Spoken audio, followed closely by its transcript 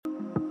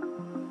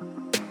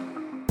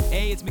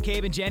Hey, it's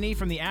McCabe and Jenny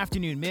from the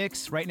Afternoon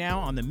Mix, right now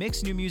on the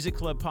Mix New Music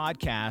Club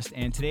podcast.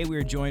 And today we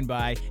are joined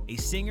by a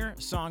singer,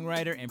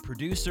 songwriter, and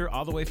producer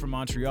all the way from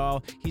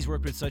Montreal. He's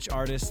worked with such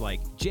artists like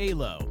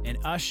J-Lo and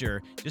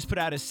Usher. Just put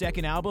out his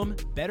second album,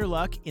 Better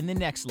Luck in the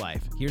Next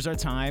Life. Here's our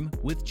time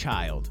with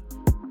Chiiild.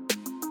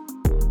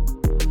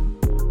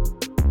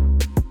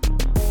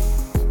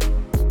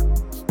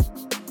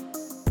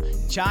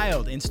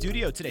 Chiiild in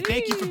studio today.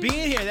 Thank you for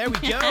being here. There we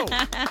go.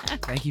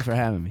 Thank you for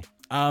having me.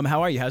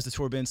 How are you? How's the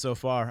tour been so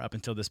far up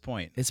until this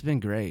point? It's been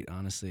great,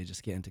 honestly,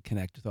 just getting to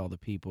connect with all the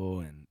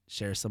people and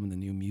share some of the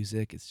new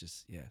music. It's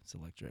just, it's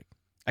electric.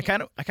 I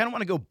kind of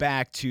want to go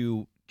back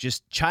to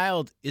just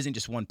Chiiild isn't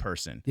just one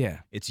person. Yeah.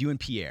 It's you and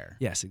Pierre.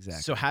 Yes,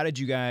 exactly. So how did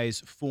you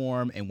guys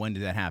form and when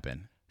did that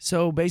happen?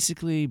 So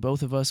basically,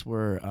 both of us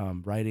were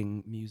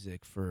writing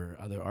music for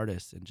other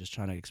artists and just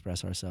trying to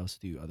express ourselves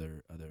through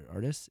other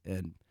artists.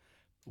 And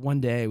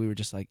one day we were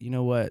just like, you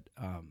know what?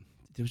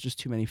 There was just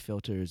too many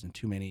filters and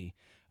too many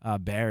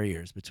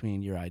barriers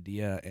between your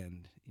idea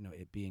and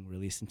it being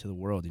released into the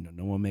world.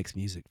 No one makes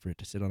music for it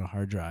to sit on a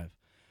hard drive.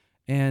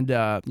 And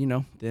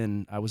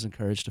then I was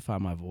encouraged to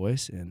find my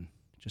voice and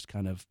just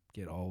kind of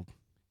get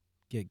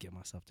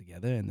myself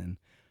together. And then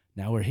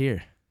now we're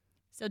here.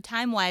 So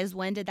time-wise,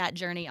 when did that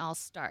journey all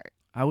start?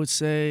 I would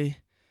say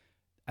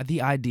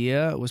the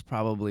idea was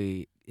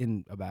probably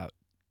in about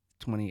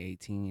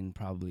 2018,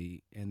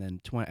 probably, and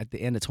then at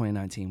the end of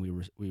 2019,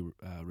 we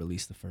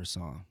released the first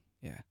song.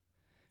 Yeah.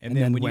 And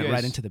then we went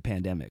right into the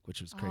pandemic, which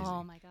was crazy.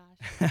 Oh, my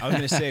gosh. I was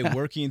going to say,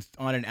 working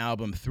on an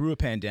album through a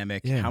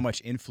pandemic, Yeah. How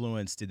much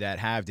influence did that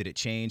have? Did it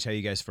change how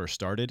you guys first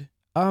started?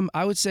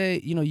 I would say,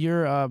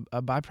 you're a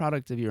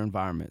byproduct of your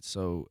environment.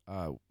 So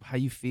how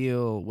you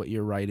feel, what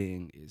you're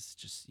writing is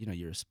just,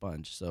 you're a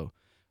sponge. So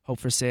Hope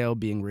for Sale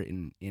being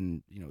written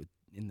in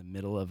the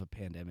middle of a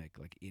pandemic,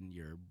 like in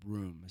your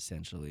room,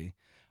 essentially.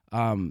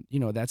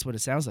 That's what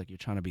it sounds like. You're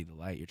trying to be the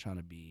light. You're trying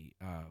to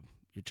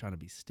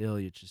be still.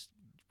 You're just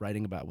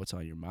writing about what's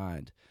on your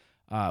mind.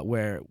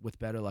 Where with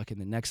Better Luck in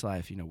the Next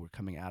Life, we're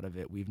coming out of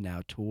it. We've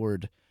now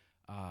toured.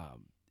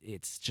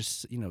 It's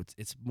just,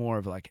 it's more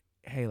of like,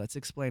 hey, let's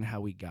explain how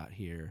we got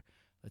here.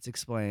 Let's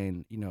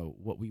explain,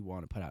 what we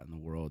want to put out in the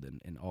world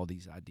and all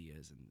these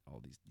ideas and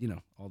all these,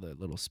 all the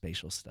little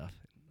spatial stuff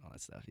and all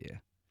that stuff. Yeah.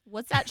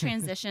 What's that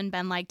transition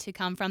been like to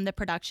come from the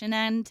production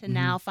end to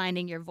now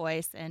finding your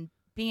voice and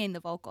being the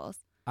vocals?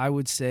 I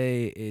would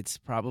say it's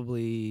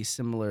probably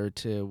similar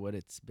to what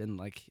it's been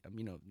like.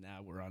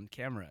 Now we're on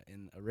camera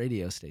in a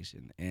radio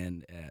station,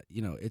 and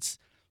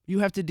you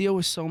have to deal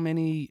with so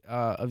many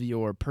of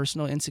your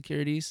personal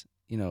insecurities,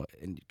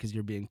 and because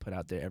you're being put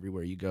out there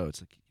everywhere you go.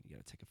 It's like you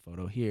got to take a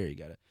photo here, you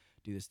got to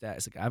do this, that.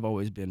 It's like I've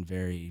always been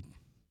very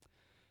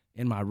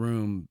in my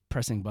room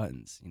pressing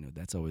buttons.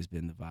 That's always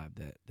been the vibe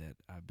that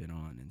I've been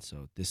on, and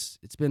so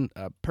it's been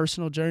a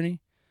personal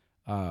journey,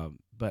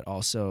 but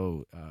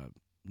also.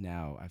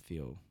 Now I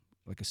feel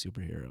like a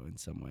superhero in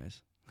some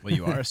ways. Well,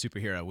 you are a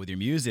superhero with your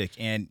music.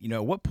 And,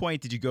 at what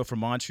point did you go from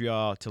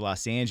Montreal to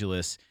Los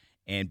Angeles?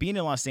 And being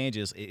in Los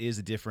Angeles, it is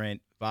a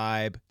different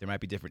vibe. There might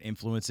be different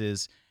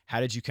influences. How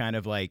did you kind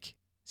of like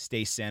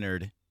stay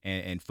centered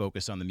and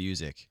focus on the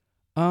music?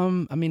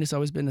 It's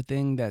always been the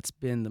thing that's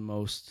been the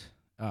most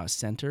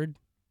centered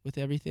with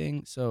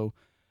everything. So,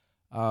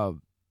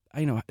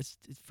 it's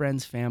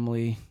friends,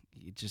 family.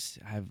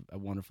 I have a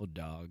wonderful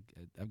dog.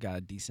 I've got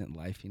a decent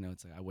life.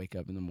 It's like I wake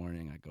up in the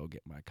morning, I go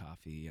get my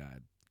coffee, I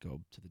go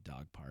to the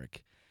dog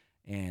park,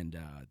 and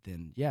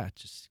then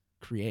just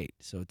create.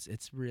 So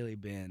it's really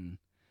been,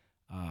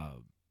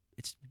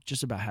 it's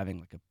just about having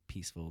like a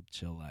peaceful,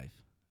 chill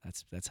life.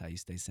 That's how you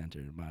stay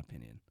centered, in my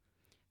opinion.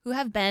 Who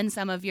have been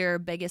some of your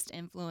biggest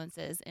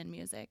influences in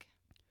music?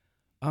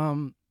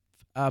 Bon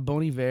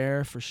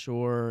Iver for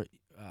sure.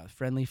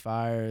 Friendly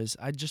Fires.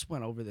 I just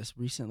went over this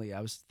recently.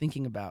 I was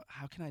thinking about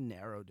how can I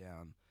narrow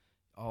down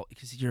all,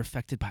 because you're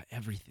affected by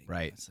everything.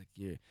 Right. It's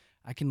like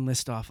I can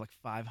list off like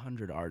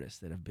 500 artists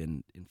that have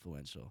been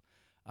influential.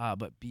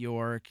 But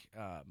Bjork,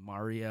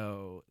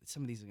 Mario,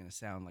 some of these are going to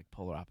sound like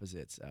polar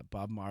opposites.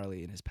 Bob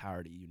Marley and his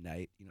power to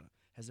unite.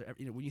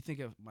 When you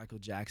think of Michael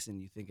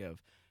Jackson, you think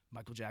of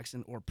Michael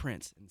Jackson or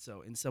Prince. And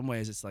so in some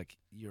ways it's like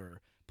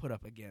you're put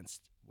up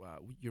against,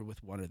 you're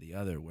with one or the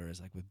other. Whereas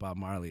like with Bob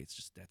Marley, it's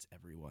just, that's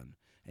everyone.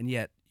 And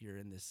yet you're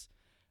in this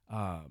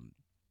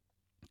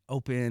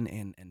open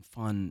and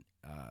fun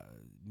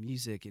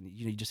music, and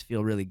you just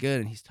feel really good.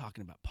 And he's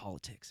talking about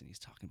politics, and he's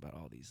talking about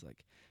all these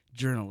like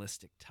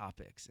journalistic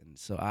topics. And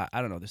so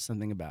I don't know, there's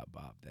something about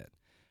Bob that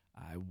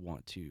I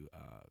want to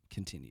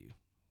continue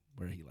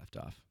where he left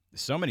off.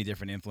 So many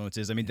different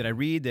influences. Did I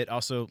read that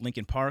also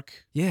Linkin Park?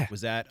 Yeah.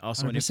 Was that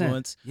also 100%. an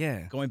influence?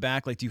 Yeah. Going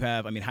back, like, do you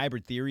have,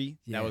 Hybrid Theory?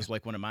 Yeah. That was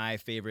like one of my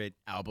favorite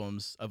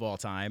albums of all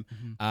time.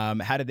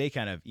 Mm-hmm. How did they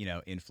kind of,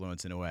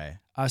 influence in a way?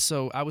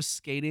 So I was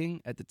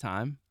skating at the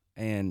time,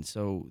 and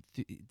so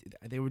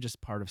they were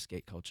just part of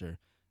skate culture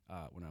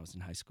when I was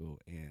in high school,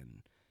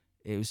 and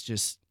it was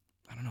just,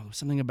 I don't know, there was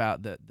something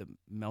about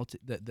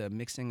the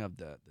mixing of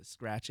the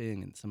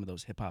scratching and some of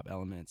those hip hop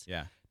elements.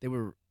 Yeah.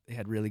 They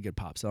had really good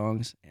pop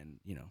songs, and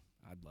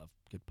I love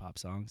good pop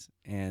songs,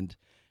 and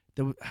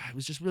it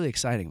was just really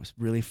exciting. It was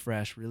really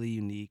fresh, really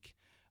unique.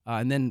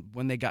 And then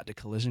when they got to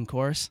Collision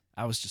Course,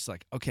 I was just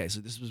like, okay, so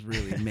this was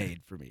really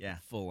made for me, Yeah.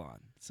 full on.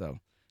 So,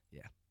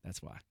 yeah,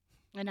 that's why.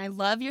 And I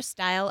love your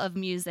style of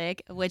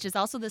music, which is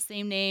also the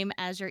same name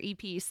as your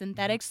EP,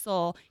 Synthetic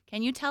Soul.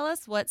 Can you tell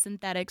us what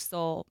Synthetic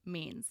Soul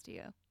means to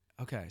you?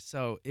 Okay,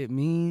 so it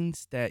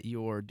means that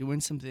you're doing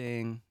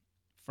something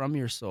from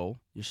your soul,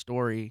 your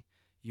story,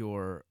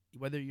 you're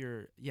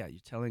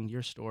telling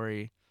your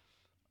story,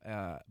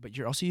 but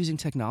you're also using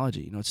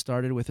technology. You know, it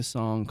started with a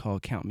song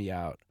called "Count Me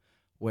Out,"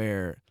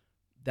 where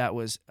that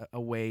was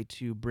a way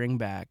to bring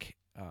back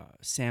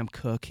Sam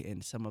Cooke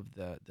and some of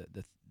the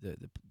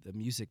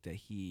music that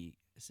he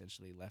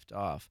essentially left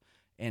off,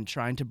 and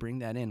trying to bring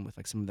that in with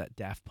like some of that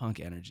Daft Punk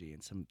energy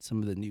and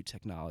some of the new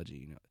technology.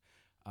 You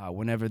know,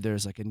 whenever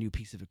there's like a new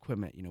piece of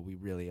equipment, you know, we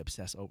really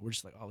obsess over. We're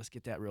just like, oh, let's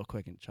get that real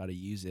quick and try to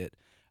use it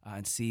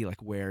and see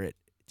like where it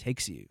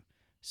takes you.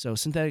 So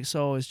Synthetic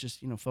Soul is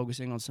just, you know,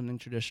 focusing on something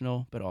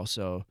traditional, but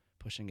also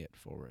pushing it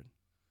forward.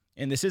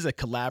 And this is a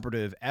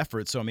collaborative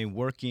effort. So, I mean,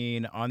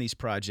 working on these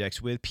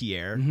projects with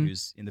Pierre,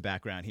 who's in the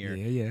background here,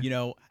 Yeah. you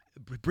know,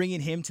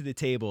 bringing him to the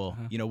table,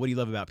 you know, what do you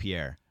love about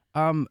Pierre?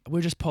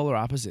 We're just polar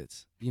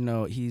opposites. You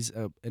know, he's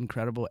an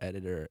incredible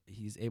editor.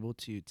 He's able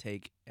to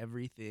take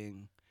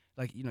everything,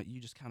 like, you know, you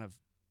just kind of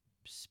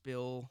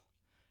spill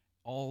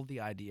all the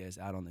ideas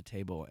out on the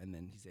table, and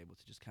then he's able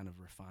to just kind of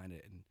refine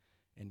it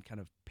and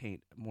kind of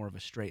paint more of a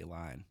straight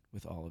line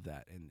with all of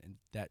that. And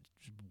that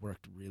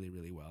worked really,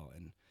 really well.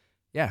 And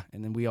yeah,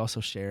 and then we also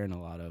share in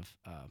a lot of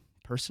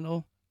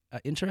personal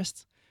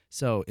interests.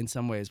 So in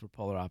some ways we're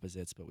polar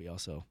opposites, but we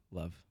also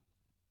love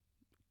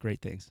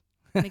great things.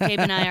 McCabe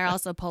and I are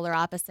also polar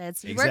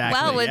opposites. You work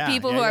Exactly, well with yeah,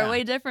 people yeah, who yeah. are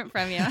way different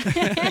from you.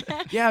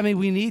 Yeah, I mean,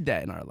 we need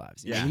that in our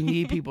lives. You know, Yeah. we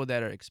need people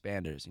that are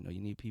expanders. You know,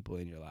 you need people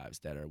in your lives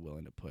that are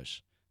willing to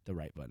push the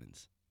right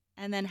buttons.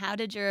 And then how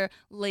did your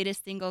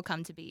latest single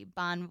come to be,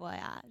 Bon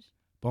Voyage?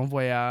 Bon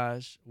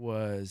Voyage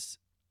was,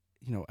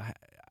 you know,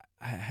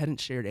 I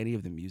hadn't shared any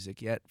of the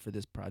music yet for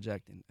this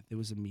project, and there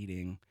was a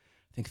meeting,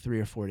 I think 3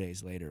 or 4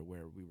 days later,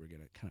 where we were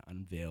going to kind of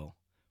unveil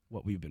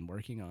what we've been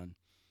working on.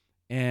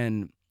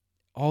 And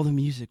all the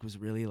music was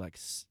really like,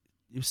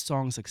 it was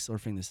songs like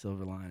Surfing the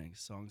Silver Lining,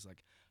 songs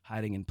like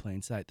Hiding in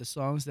Plain Sight, the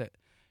songs that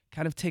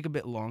kind of take a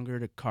bit longer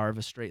to carve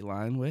a straight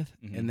line with.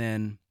 And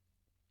then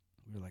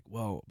we were like,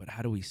 whoa, but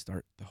how do we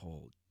start the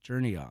whole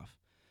journey off?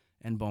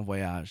 And Bon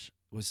Voyage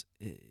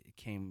it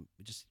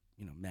just,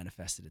 you know,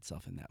 manifested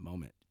itself in that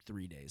moment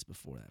 3 days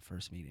before that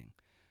first meeting.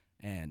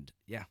 And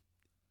yeah,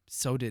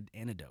 so did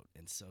Antidote,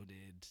 and so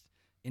did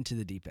Into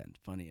the Deep End,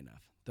 funny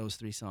enough. Those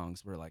 3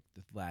 songs were like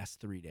the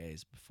last 3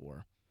 days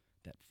before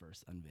that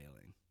first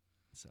unveiling.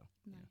 So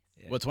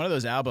yeah. Well, it's one of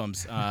those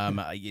albums.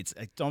 It's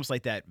almost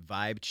like that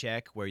vibe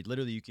check where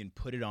literally you can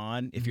put it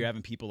on if you're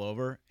having people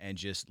over and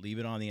just leave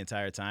it on the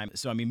entire time.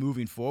 So, I mean,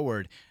 moving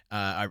forward,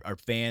 are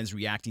fans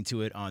reacting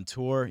to it on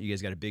tour? You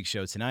guys got a big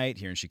show tonight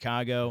here in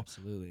Chicago.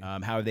 Absolutely. How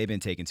have they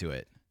been taken to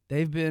it?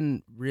 They've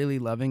been really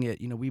loving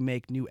it. You know, we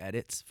make new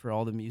edits for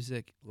all the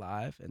music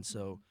live, and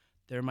so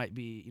there might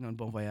be, you know, in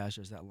Bon Voyage,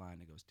 there's that line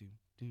that goes do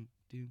do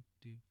do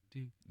do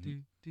do do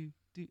do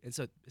do, and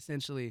so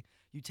essentially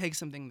you take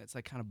something that's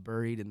like kind of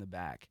buried in the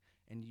back,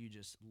 and you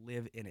just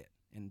live in it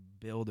and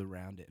build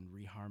around it and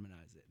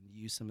reharmonize it and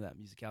use some of that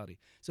musicality.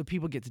 So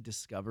people get to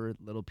discover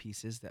little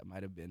pieces that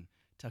might have been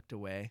tucked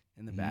away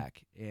in the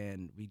back,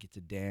 and we get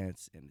to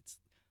dance, and it's,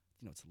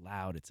 you know, it's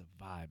loud, it's a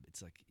vibe.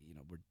 It's like, you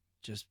know, we're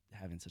just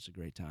having such a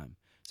great time.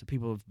 So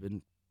people have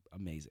been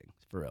amazing,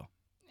 for real.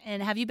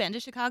 And have you been to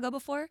Chicago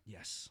before?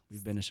 Yes,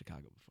 we've been to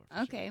Chicago before.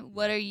 for Okay. sure.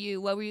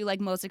 What were you like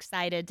most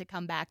excited to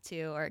come back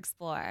to or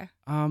explore?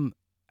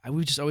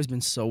 We've just always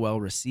been so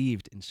well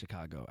received in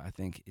Chicago. I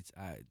think it's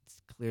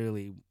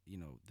clearly, you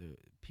know, the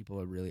people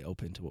are really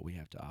open to what we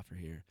have to offer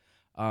here.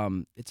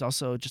 It's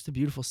also just a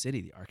beautiful city.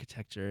 The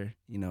architecture,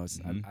 you know, it's,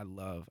 I'm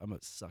a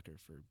sucker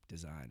for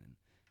design, and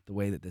the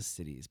way that this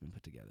city has been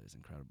put together is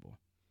incredible.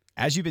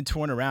 As you've been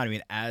touring around, I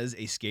mean, as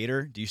a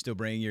skater, do you still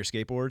bring your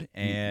skateboard?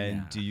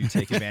 And do you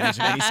take advantage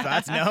of any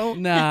spots? No?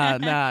 Nah.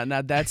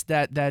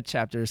 That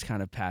chapter is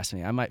kind of past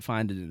me. I might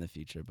find it in the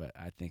future, but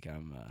I think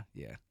I'm,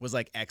 yeah. Was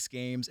like X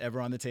Games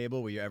ever on the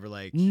table? Were you ever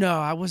like... No,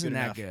 I wasn't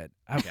that enough? good.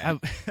 Hey,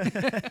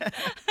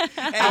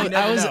 you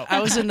never know. I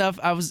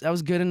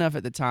was good enough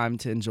at the time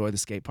to enjoy the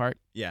skate park,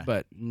 Yeah.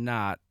 but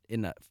not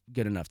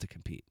good enough to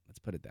compete. Let's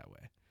put it that way.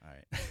 All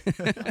right.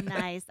 Oh,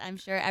 nice. I'm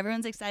sure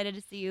everyone's excited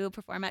to see you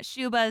perform at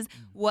Shuba's.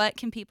 What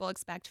can people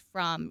expect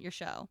from your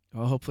show?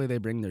 Well, hopefully they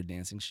bring their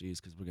dancing shoes,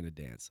 because we're gonna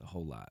dance a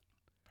whole lot,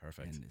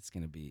 Perfect. and it's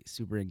gonna be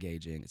super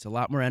engaging. It's a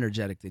lot more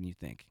energetic than you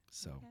think.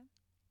 So. Okay.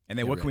 And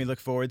then Get what can we ready. look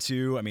forward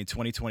to? I mean,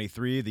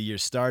 2023, the year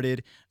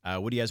started.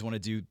 What do you guys want to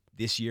do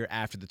this year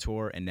after the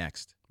tour and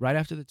next? Right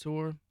after the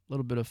tour, a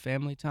little bit of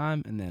family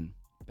time, and then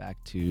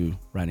back to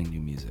writing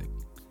new music.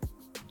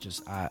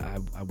 Just I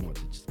want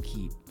to just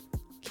keep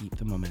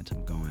the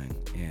momentum going,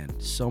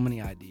 and so many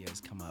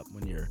ideas come up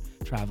when you're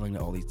traveling to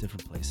all these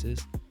different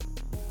places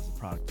as a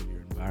product of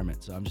your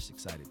environment. So I'm just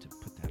excited to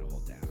put that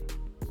all down.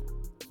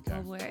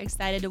 Okay. Well, we're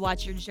excited to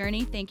watch your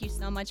journey. Thank you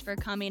so much for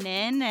coming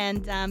in.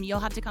 And you'll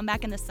have to come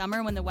back in the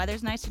summer when the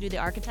weather's nice to do the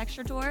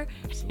architecture tour.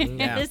 Absolutely.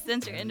 Yeah.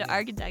 Since you're into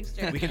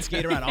architecture. We can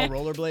skate around. I'll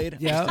rollerblade.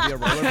 Yeah. Just be a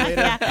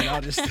rollerblader, and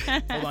I'll just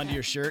hold on to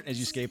your shirt as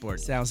you skateboard.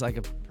 Sounds like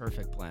a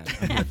perfect plan.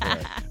 I'm here for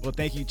it. Well,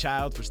 thank you,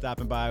 Chiild, for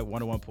stopping by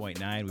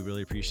 101.9. We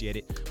really appreciate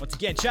it. Once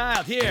again,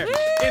 Chiild here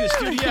in the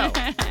studio.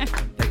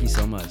 Thank you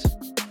so much.